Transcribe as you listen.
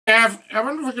have, I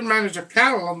wonder if we can manage a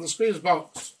carol on the squeeze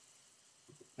box.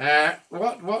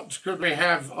 What could we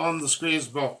have on the squeeze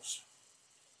box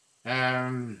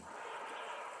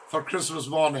for Christmas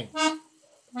morning?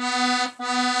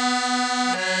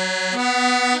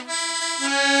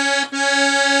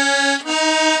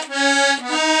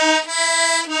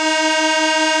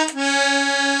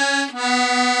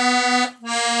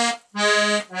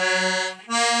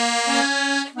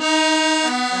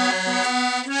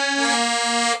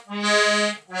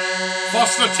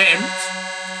 First attempt.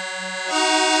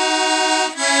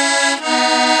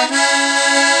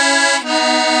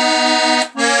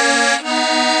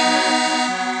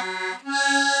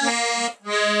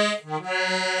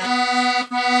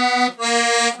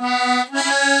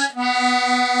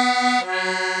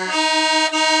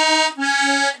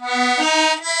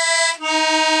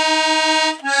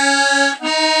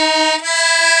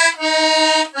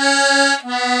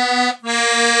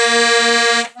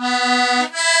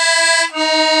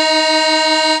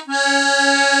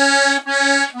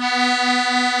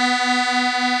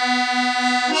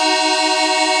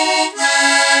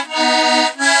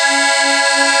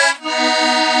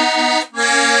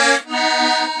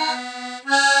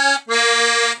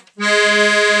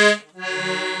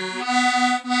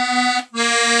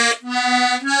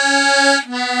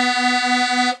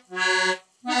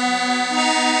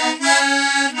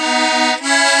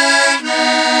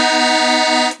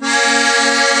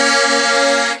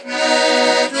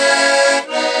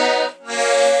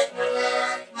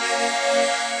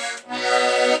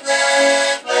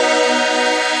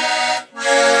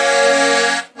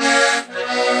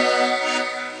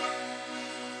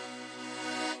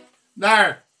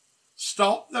 Now,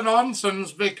 stop the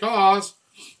nonsense, because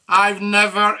I've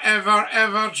never, ever,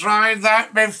 ever tried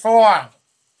that before.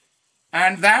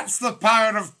 And that's the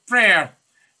power of prayer.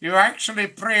 You actually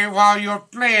pray while you're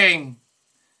playing.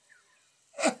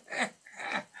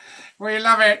 We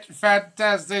love it.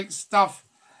 Fantastic stuff.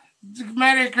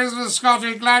 Merry Christmas,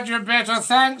 Scotty. Glad you're better.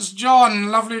 Thanks,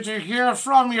 John. Lovely to hear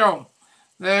from you.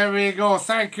 There we go.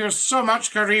 Thank you so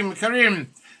much, Kareem. Kareem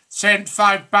sent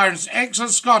 £5.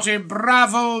 Excellent, Scotty.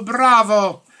 Bravo,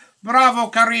 bravo. Bravo,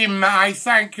 Kareem. I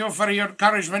thank you for your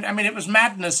encouragement. I mean, it was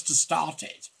madness to start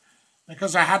it,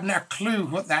 because I hadn't a clue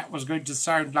what that was going to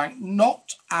sound like.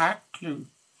 Not a clue.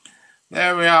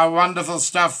 There we are. Wonderful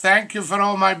stuff. Thank you for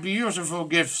all my beautiful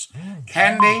gifts.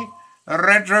 Candy,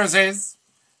 red roses.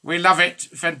 We love it.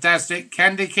 Fantastic.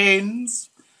 Candy canes.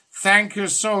 Thank you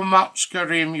so much,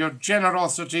 Kareem. Your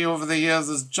generosity over the years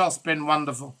has just been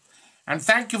wonderful. And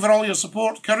thank you for all your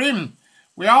support, Kareem.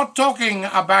 We are talking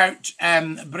about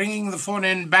bringing the phone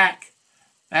in back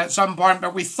at some point,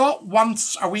 but we thought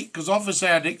once a week, because obviously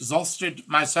I'd exhausted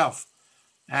myself.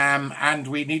 And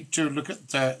we need to look at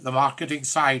the marketing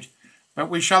side. But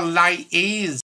we shall liaise